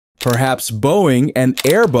Perhaps Boeing and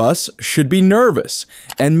Airbus should be nervous,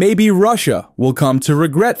 and maybe Russia will come to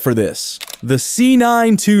regret for this. The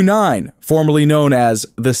C929, formerly known as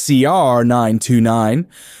the CR929,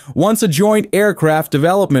 once a joint aircraft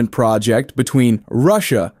development project between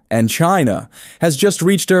Russia and China, has just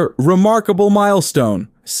reached a remarkable milestone,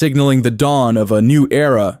 signaling the dawn of a new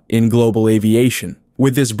era in global aviation.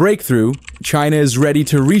 With this breakthrough, China is ready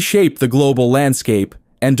to reshape the global landscape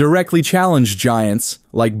and directly challenge giants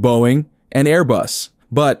like Boeing and Airbus.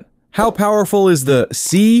 But how powerful is the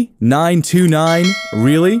C929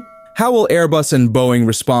 really? How will Airbus and Boeing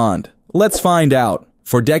respond? Let's find out.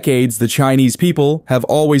 For decades, the Chinese people have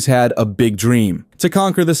always had a big dream: to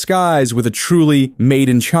conquer the skies with a truly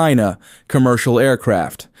made-in-China commercial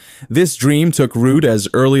aircraft. This dream took root as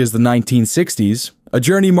early as the 1960s, a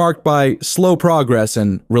journey marked by slow progress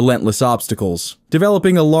and relentless obstacles.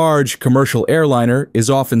 Developing a large commercial airliner is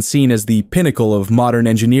often seen as the pinnacle of modern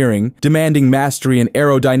engineering, demanding mastery in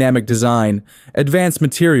aerodynamic design, advanced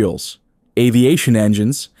materials, aviation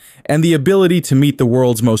engines, and the ability to meet the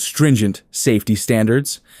world's most stringent safety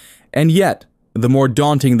standards. And yet, the more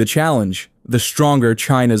daunting the challenge, the stronger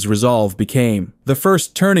China's resolve became. The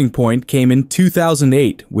first turning point came in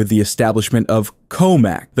 2008 with the establishment of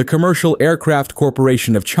COMAC, the Commercial Aircraft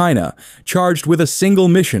Corporation of China, charged with a single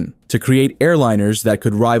mission: to create airliners that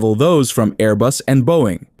could rival those from Airbus and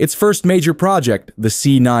Boeing. Its first major project, the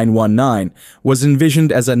C919, was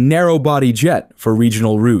envisioned as a narrow-body jet for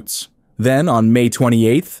regional routes. Then, on May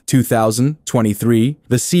 28, 2023,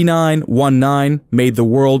 the C919 made the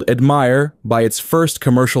world admire by its first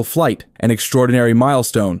commercial flight, an extraordinary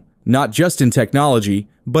milestone, not just in technology,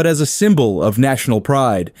 but as a symbol of national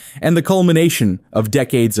pride and the culmination of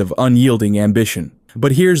decades of unyielding ambition.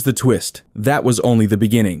 But here's the twist: that was only the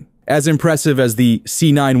beginning. As impressive as the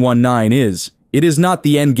C919 is, it is not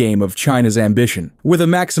the endgame of China's ambition. With a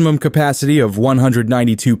maximum capacity of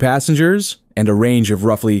 192 passengers and a range of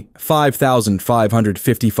roughly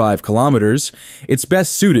 5,555 kilometers, it's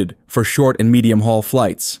best suited for short and medium-haul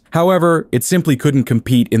flights. However, it simply couldn't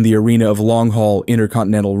compete in the arena of long-haul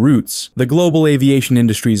intercontinental routes, the global aviation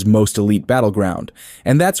industry's most elite battleground.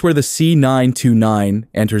 And that's where the C929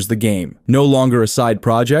 enters the game. No longer a side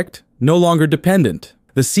project, no longer dependent.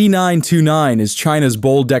 The C929 is China's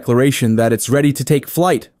bold declaration that it's ready to take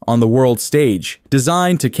flight on the world stage.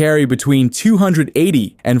 Designed to carry between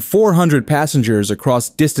 280 and 400 passengers across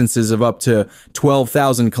distances of up to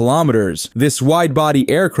 12,000 kilometers, this wide-body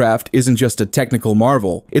aircraft isn't just a technical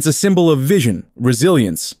marvel. It's a symbol of vision,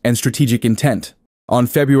 resilience, and strategic intent. On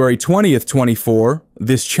February 20th, 2024,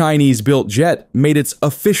 this Chinese-built jet made its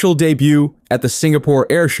official debut at the Singapore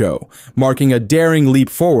Air Show, marking a daring leap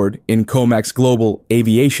forward in COMAC's global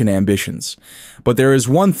aviation ambitions. But there is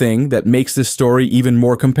one thing that makes this story even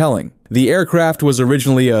more compelling. The aircraft was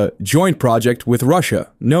originally a joint project with Russia,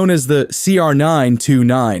 known as the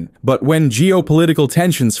CR929. But when geopolitical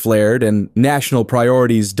tensions flared and national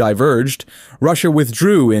priorities diverged, Russia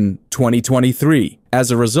withdrew in 2023. As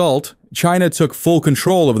a result, China took full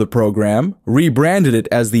control of the program, rebranded it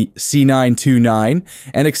as the C929,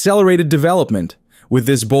 and accelerated development. With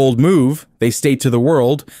this bold move, they state to the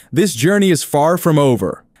world, this journey is far from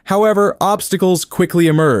over. However, obstacles quickly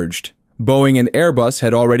emerged. Boeing and Airbus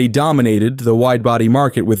had already dominated the wide-body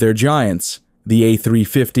market with their giants, the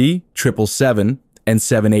A350, 777, and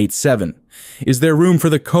 787. Is there room for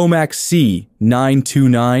the COMAC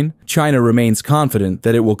C929? China remains confident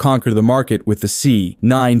that it will conquer the market with the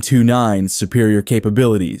C929's superior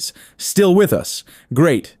capabilities. Still with us?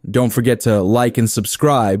 Great! Don't forget to like and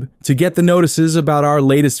subscribe to get the notices about our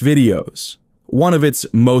latest videos. One of its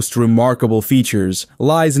most remarkable features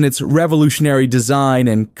lies in its revolutionary design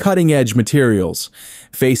and cutting-edge materials.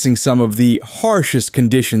 Facing some of the harshest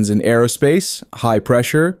conditions in aerospace, high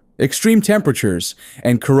pressure, extreme temperatures,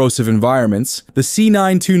 and corrosive environments, the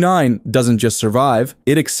C929 doesn't just survive,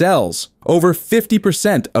 it excels. Over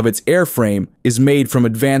 50% of its airframe is made from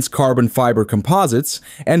advanced carbon fiber composites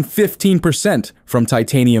and 15% from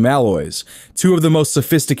titanium alloys, two of the most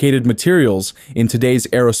sophisticated materials in today's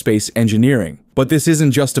aerospace engineering. But this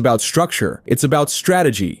isn't just about structure, it's about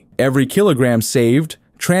strategy. Every kilogram saved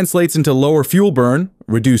translates into lower fuel burn,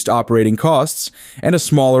 reduced operating costs, and a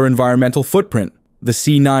smaller environmental footprint. The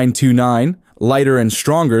C929, lighter and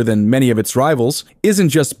stronger than many of its rivals, isn't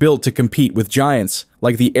just built to compete with giants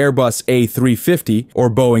like the Airbus A350 or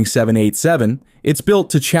Boeing 787. It's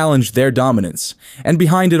built to challenge their dominance. And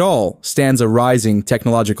behind it all stands a rising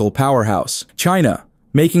technological powerhouse, China,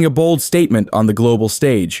 making a bold statement on the global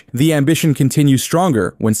stage. The ambition continues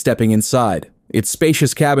stronger when stepping inside. Its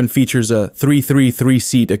spacious cabin features a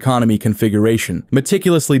 333-seat economy configuration,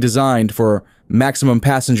 meticulously designed for maximum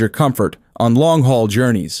passenger comfort on long-haul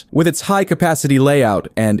journeys. With its high-capacity layout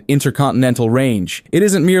and intercontinental range, it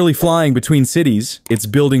isn't merely flying between cities, it's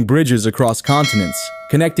building bridges across continents,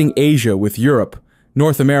 connecting Asia with Europe,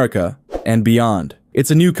 North America, and beyond. It's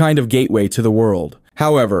a new kind of gateway to the world.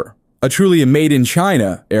 However, a truly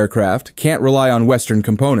made-in-China aircraft can't rely on Western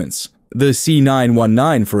components. The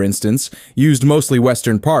C919, for instance, used mostly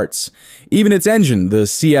Western parts. Even its engine, the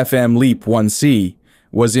CFM LEAP 1C,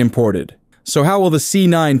 was imported. So how will the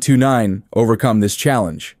C929 overcome this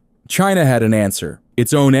challenge? China had an answer,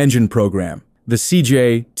 its own engine program, the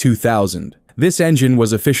CJ2000. This engine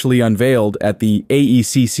was officially unveiled at the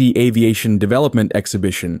AECC Aviation Development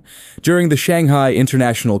Exhibition during the Shanghai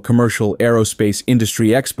International Commercial Aerospace Industry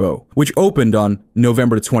Expo, which opened on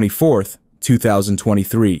November 24,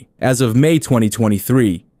 2023. As of May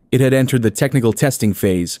 2023, it had entered the technical testing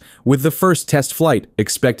phase, with the first test flight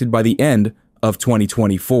expected by the end of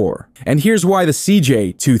 2024. And here's why the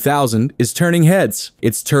CJ2000 is turning heads.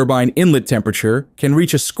 Its turbine inlet temperature can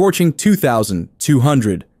reach a scorching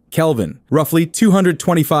 2,200 Kelvin, roughly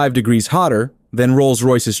 225 degrees hotter than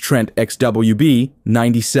Rolls-Royce's Trent XWB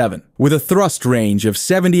 97. With a thrust range of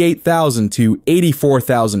 78,000 to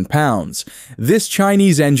 84,000 pounds, this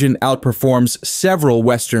Chinese engine outperforms several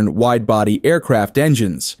Western wide-body aircraft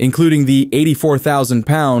engines, including the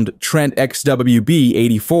 84,000-pound Trent XWB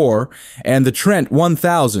 84 and the Trent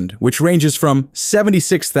 1000, which ranges from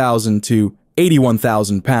 76,000 to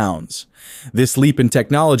 81,000 pounds. This leap in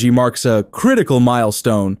technology marks a critical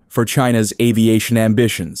milestone for China's aviation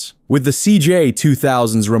ambitions. With the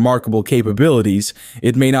CJ2000's remarkable capabilities,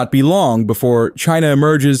 it may not be long before China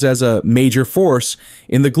emerges as a major force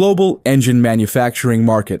in the global engine manufacturing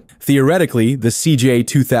market. Theoretically, the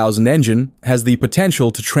CJ2000 engine has the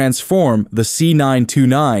potential to transform the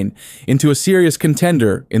C929 into a serious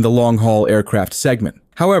contender in the long-haul aircraft segment.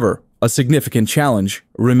 However, a significant challenge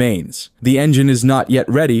remains. The engine is not yet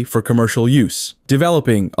ready for commercial use.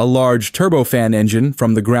 Developing a large turbofan engine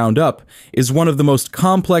from the ground up is one of the most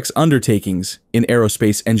complex undertakings in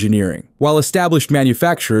aerospace engineering. While established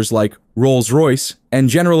manufacturers like Rolls-Royce and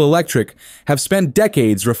General Electric have spent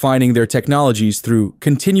decades refining their technologies through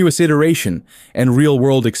continuous iteration and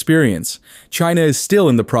real-world experience, China is still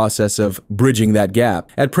in the process of bridging that gap.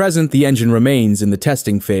 At present, the engine remains in the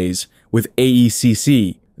testing phase, with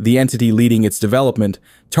AECC, the entity leading its development,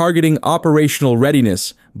 targeting operational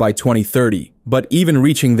readiness by 2030. But even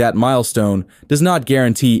reaching that milestone does not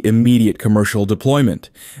guarantee immediate commercial deployment.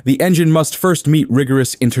 The engine must first meet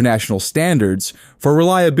rigorous international standards for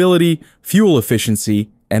reliability, fuel efficiency,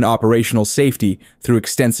 and operational safety through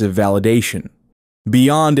extensive validation.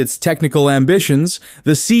 Beyond its technical ambitions,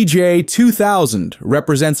 the CJ2000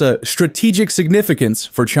 represents a strategic significance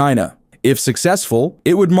for China. If successful,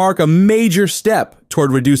 it would mark a major step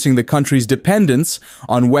toward reducing the country's dependence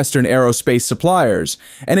on Western aerospace suppliers,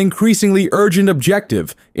 an increasingly urgent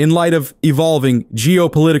objective in light of evolving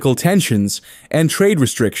geopolitical tensions and trade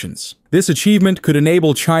restrictions. This achievement could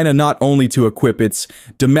enable China not only to equip its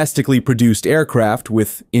domestically produced aircraft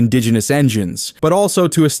with indigenous engines, but also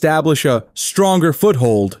to establish a stronger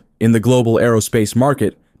foothold in the global aerospace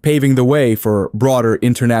market, paving the way for broader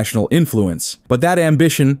international influence. But that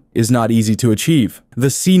ambition is not easy to achieve. The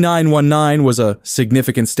C919 was a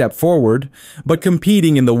significant step forward, but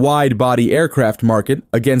competing in the wide-body aircraft market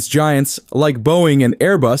against giants like Boeing and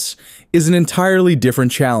Airbus is an entirely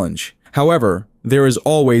different challenge. However, there is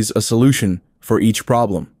always a solution for each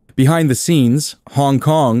problem. Behind the scenes, Hong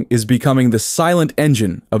Kong is becoming the silent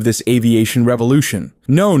engine of this aviation revolution.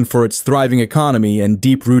 Known for its thriving economy and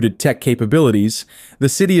deep-rooted tech capabilities, the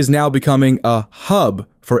city is now becoming a hub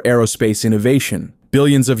for aerospace innovation.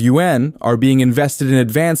 Billions of yuan are being invested in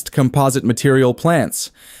advanced composite material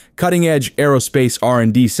plants, cutting-edge aerospace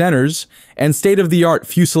R&D centers, and state-of-the-art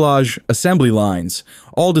fuselage assembly lines,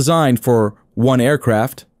 all designed for one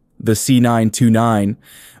aircraft, the C929.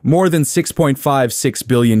 More than 6.56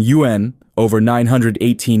 billion yuan, over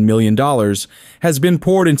 $918 million, has been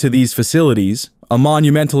poured into these facilities, a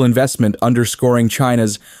monumental investment underscoring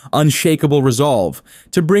China's unshakable resolve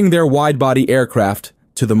to bring their wide-body aircraft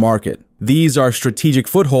to the market. These are strategic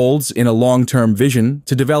footholds in a long-term vision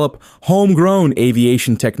to develop homegrown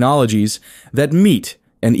aviation technologies that meet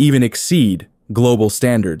and even exceed global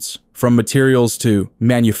standards. From materials to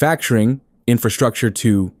manufacturing, infrastructure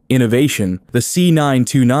to innovation, the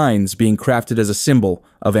C929's being crafted as a symbol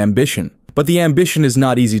of ambition. But the ambition is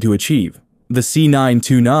not easy to achieve. The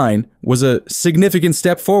C929 was a significant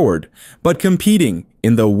step forward, but competing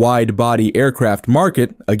in the wide-body aircraft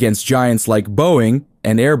market against giants like Boeing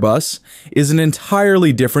and Airbus is an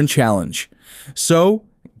entirely different challenge. So,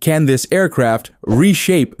 Can this aircraft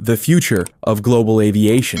reshape the future of global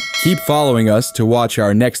aviation? Keep following us to watch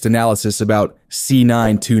our next analysis about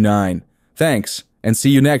C929. Thanks, and see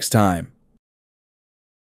you next time.